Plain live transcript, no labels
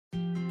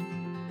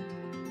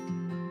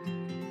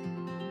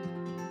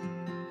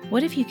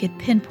What if you could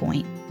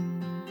pinpoint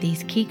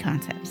these key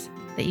concepts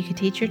that you could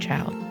teach your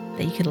child,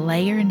 that you could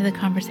layer into the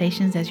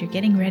conversations as you're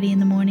getting ready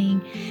in the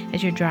morning,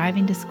 as you're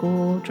driving to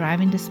school,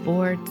 driving to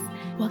sports?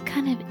 What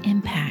kind of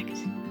impact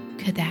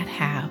could that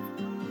have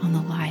on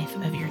the life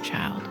of your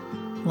child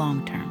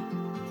long term?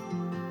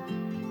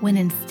 When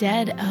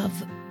instead of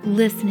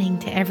listening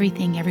to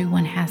everything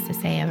everyone has to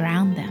say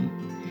around them,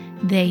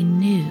 they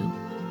knew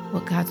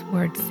what God's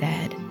word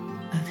said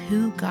of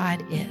who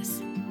God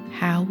is,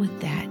 how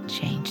would that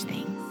change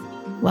things?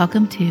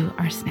 Welcome to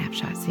our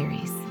Snapshot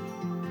series,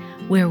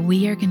 where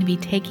we are going to be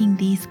taking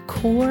these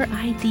core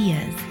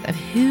ideas of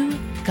who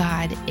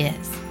God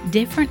is,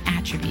 different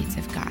attributes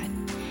of God,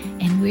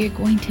 and we're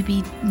going to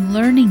be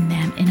learning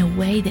them in a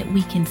way that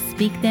we can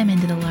speak them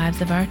into the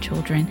lives of our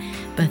children,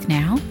 both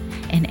now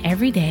and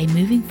every day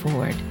moving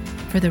forward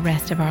for the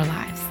rest of our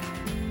lives.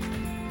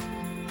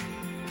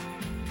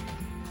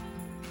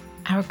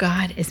 Our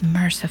God is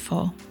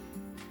merciful.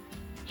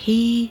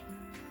 He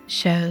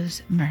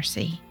shows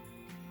mercy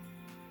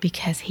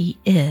because He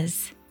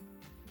is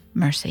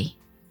mercy.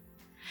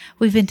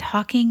 We've been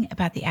talking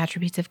about the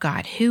attributes of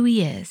God, who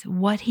He is,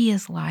 what He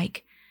is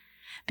like,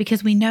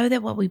 because we know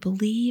that what we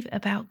believe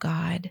about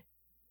God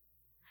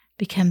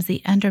becomes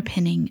the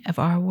underpinning of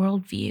our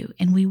worldview,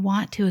 and we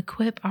want to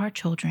equip our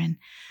children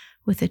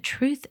with the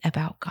truth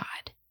about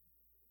God,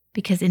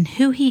 because in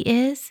who He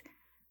is,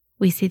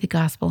 we see the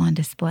gospel on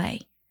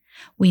display.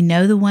 We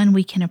know the one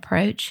we can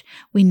approach.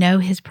 We know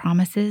His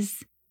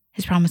promises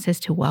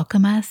to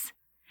welcome us,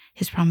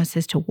 His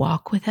promises to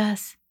walk with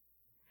us.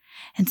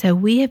 And so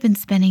we have been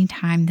spending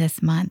time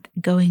this month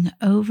going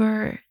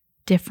over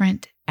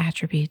different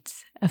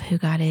attributes of who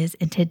God is.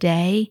 And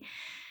today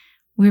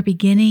we're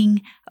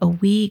beginning a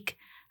week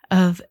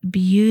of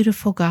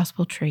beautiful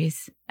gospel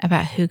truths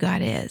about who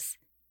God is.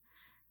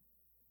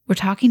 We're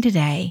talking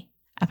today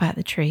about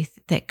the truth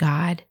that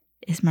God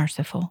is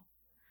merciful.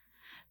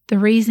 The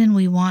reason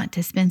we want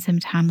to spend some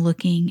time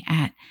looking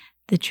at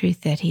the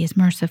truth that He is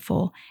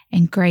merciful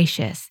and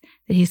gracious,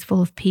 that He is full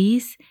of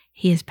peace,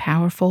 He is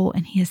powerful,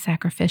 and He is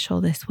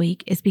sacrificial this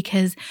week is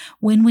because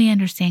when we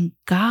understand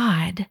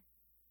God,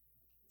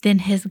 then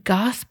His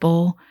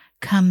gospel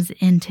comes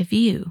into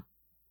view.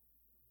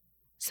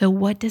 So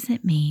what does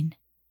it mean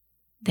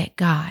that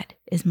God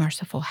is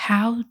merciful?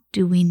 How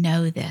do we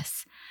know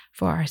this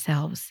for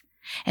ourselves?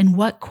 And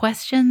what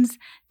questions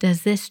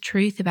does this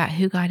truth about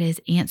who God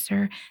is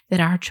answer that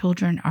our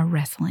children are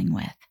wrestling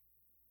with?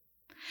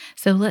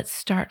 So let's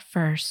start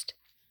first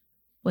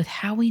with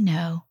how we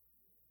know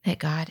that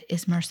God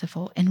is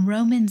merciful. In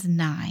Romans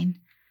 9,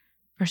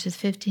 verses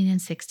 15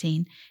 and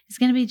 16, is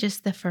going to be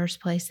just the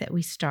first place that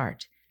we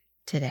start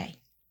today.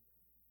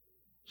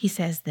 He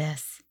says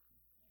this,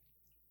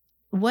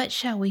 "What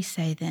shall we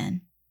say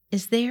then?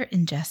 Is there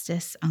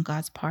injustice on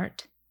God's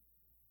part?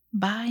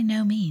 By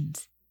no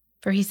means.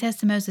 For He says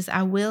to Moses,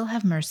 I will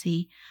have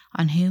mercy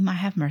on whom I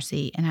have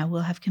mercy, and I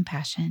will have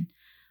compassion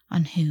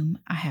on whom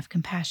I have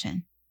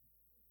compassion.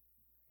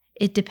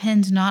 It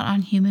depends not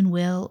on human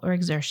will or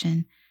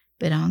exertion,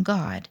 but on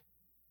God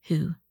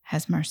who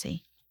has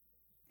mercy."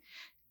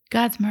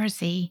 God's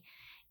mercy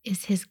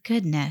is His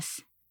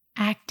goodness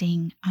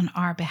acting on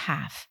our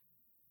behalf.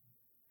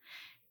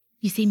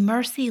 You see,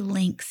 mercy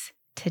links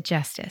to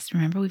justice.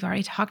 Remember, we've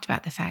already talked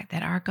about the fact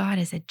that our God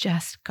is a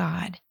just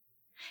God,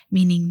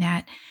 meaning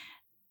that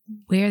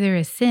where there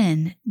is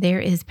sin, there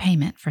is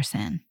payment for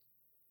sin.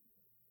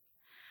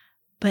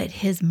 But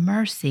His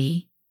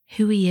mercy,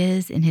 who He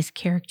is in His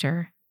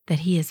character, that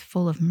He is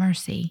full of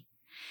mercy,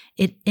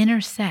 it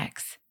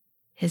intersects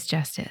His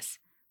justice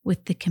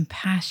with the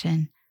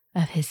compassion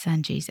of His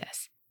Son,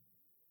 Jesus.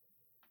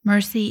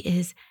 Mercy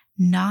is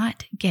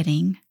not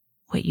getting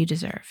what you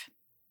deserve,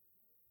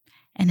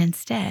 and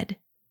instead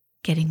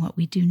getting what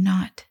we do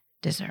not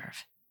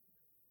deserve.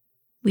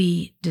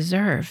 We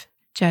deserve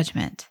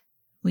judgment.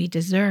 We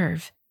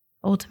deserve,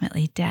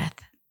 ultimately, death.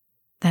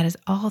 That is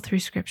all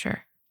through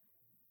Scripture,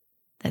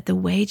 that the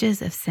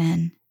wages of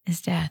sin is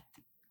death.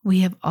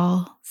 We have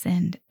all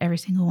sinned, every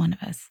single one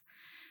of us.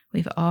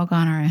 We've all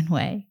gone our own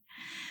way.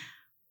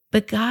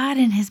 But God,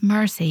 in His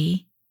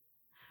mercy,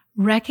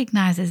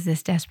 recognizes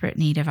this desperate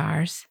need of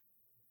ours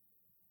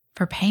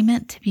for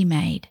payment to be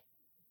made,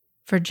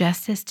 for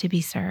justice to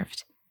be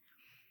served.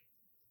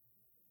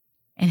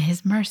 And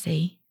His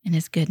mercy and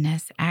His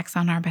goodness acts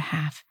on our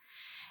behalf.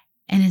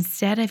 And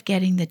instead of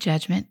getting the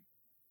judgment,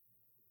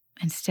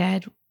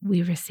 instead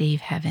we receive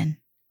heaven.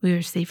 We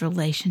receive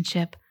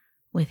relationship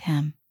with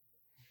Him.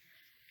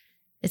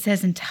 It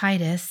says in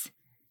Titus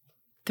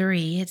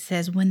 3, it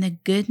says, "When the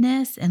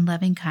goodness and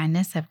loving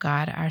kindness of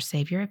God our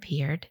Savior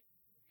appeared,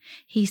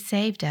 He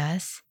saved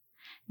us,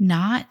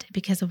 not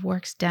because of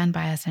works done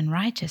by us in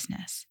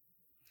righteousness,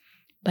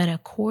 but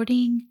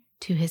according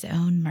to His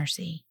own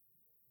mercy,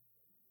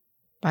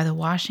 by the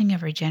washing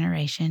of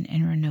regeneration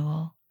and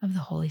renewal of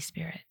the Holy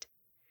Spirit."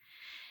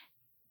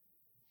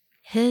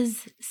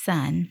 His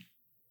Son,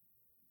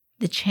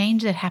 the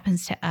change that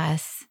happens to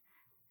us,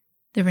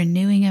 the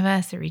renewing of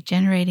us, the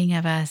regenerating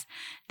of us,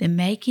 the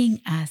making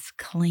us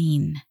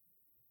clean,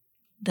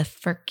 the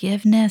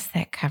forgiveness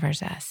that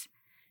covers us,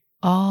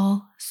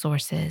 all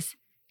sources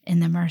in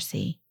the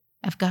mercy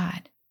of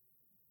God.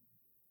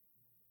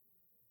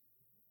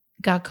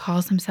 God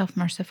calls himself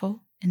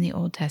merciful in the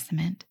Old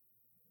Testament.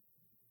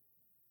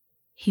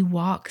 He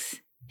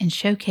walks and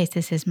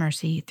showcases his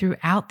mercy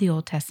throughout the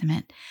Old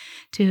Testament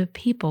to a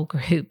people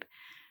group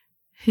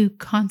who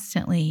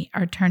constantly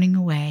are turning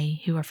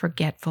away, who are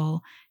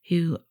forgetful,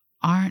 who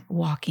aren't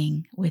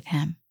walking with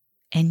him.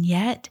 And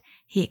yet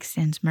he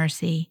extends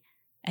mercy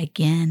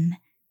again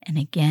and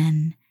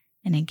again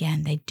and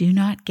again. They do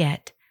not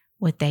get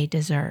what they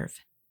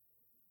deserve.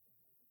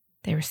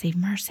 They receive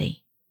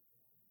mercy.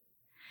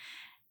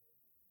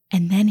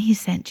 And then he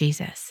sent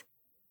Jesus,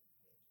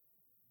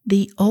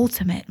 the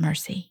ultimate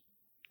mercy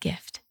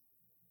gift,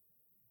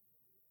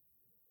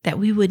 that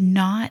we would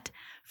not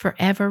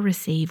forever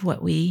receive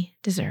what we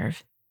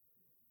deserve.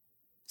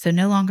 So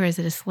no longer is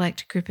it a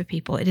select group of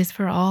people. It is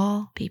for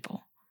all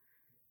people,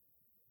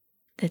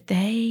 that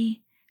they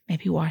may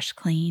be washed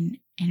clean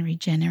and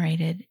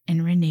regenerated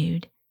and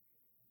renewed,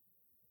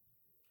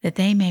 that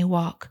they may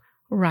walk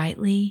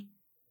rightly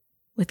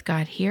with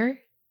God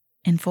here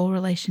in full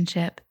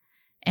relationship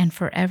and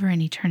forever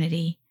in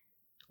eternity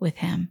with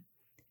him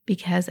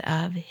because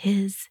of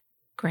his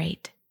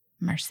great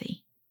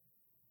mercy.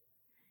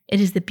 It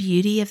is the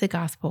beauty of the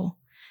gospel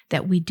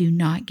that we do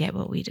not get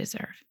what we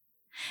deserve.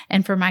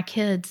 And for my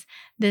kids,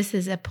 this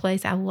is a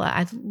place I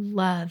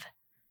love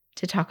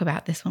to talk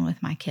about this one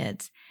with my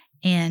kids.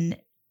 And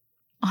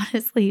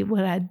honestly,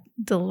 what I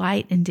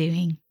delight in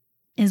doing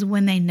is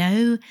when they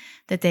know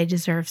that they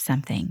deserve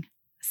something,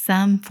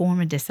 some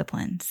form of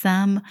discipline,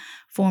 some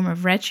form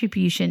of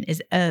retribution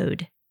is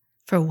owed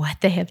for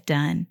what they have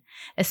done,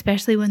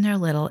 especially when they're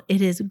little.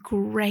 It is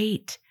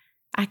great.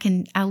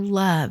 I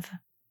love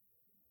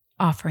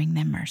offering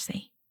them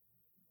mercy.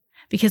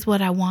 Because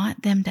what I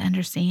want them to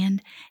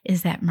understand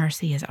is that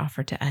mercy is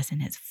offered to us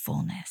in its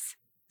fullness.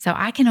 So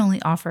I can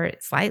only offer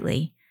it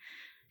slightly,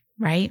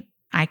 right?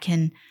 I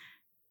can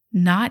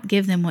not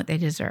give them what they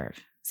deserve.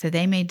 So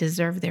they may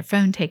deserve their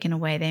phone taken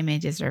away. They may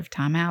deserve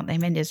timeout. They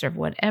may deserve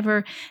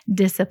whatever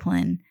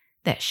discipline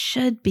that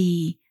should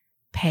be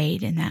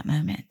paid in that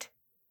moment.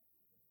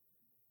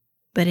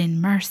 But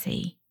in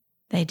mercy,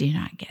 they do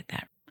not get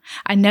that.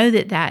 I know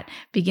that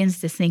begins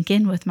to sink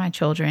in with my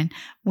children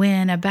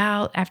when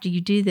after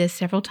you do this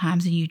several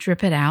times and you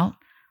drip it out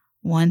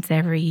once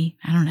every,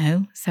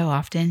 so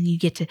often, you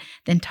get to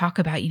then talk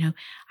about,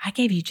 I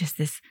gave you just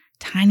this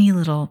tiny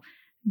little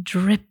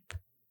drip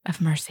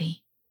of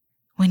mercy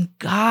when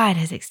God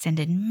has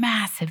extended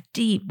massive,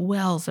 deep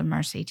wells of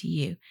mercy to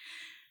you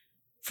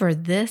for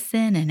this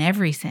sin and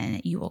every sin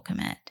that you will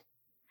commit.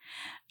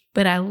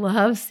 But I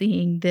love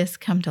seeing this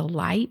come to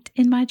light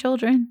in my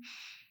children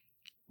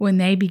when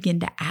they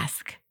begin to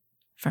ask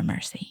for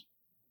mercy.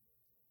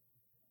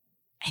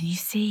 And you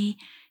see,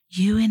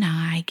 you and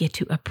I get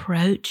to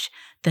approach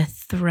the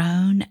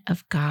throne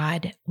of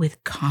God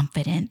with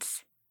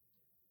confidence.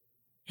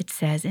 It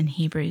says in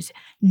Hebrews,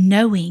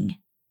 knowing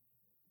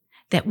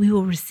that we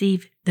will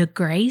receive the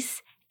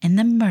grace and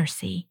the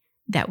mercy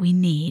that we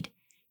need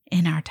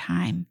in our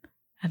time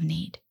of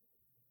need.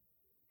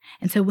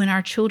 And so when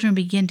our children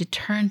begin to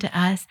turn to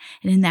us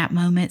and in that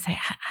moment say,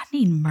 I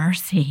need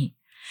mercy.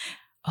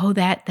 Oh,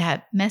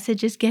 that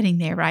message is getting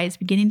there, right? It's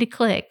beginning to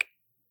click.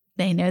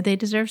 They know they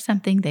deserve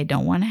something. They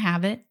don't want to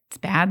have it. It's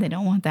bad. They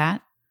don't want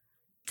that.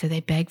 So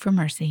they beg for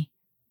mercy.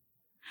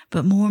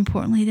 But more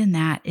importantly than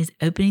that is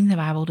opening the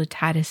Bible to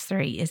Titus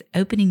 3, is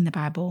opening the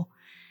Bible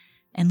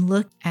and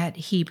look at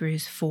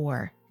Hebrews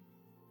 4,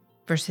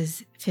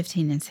 verses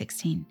 15 and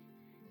 16,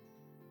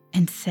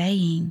 and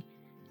saying,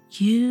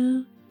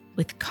 you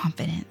with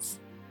confidence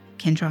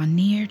can draw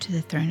near to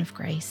the throne of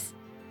grace,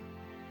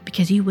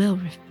 because you will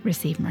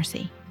receive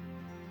mercy.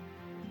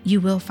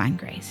 You will find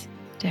grace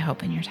to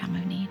help in your time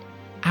of need.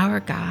 Our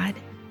God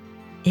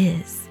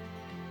is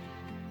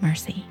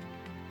mercy.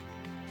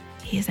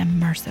 He is a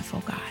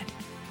merciful God.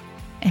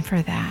 And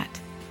for that,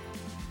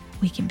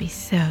 we can be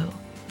so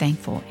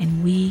thankful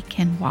and we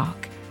can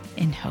walk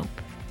in hope.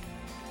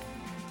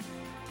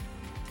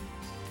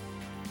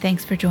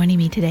 Thanks for joining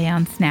me today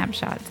on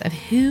Snapshots of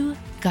who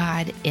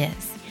God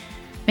is.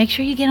 Make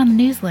sure you get on the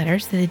newsletter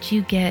so that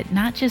you get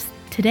not just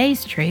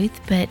today's truth,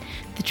 but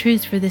the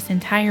truths for this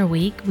entire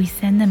week. We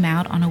send them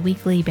out on a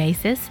weekly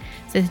basis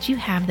so that you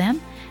have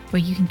them,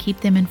 where you can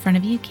keep them in front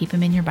of you, keep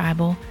them in your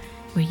Bible,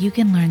 where you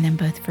can learn them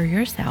both for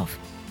yourself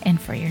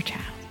and for your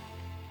child.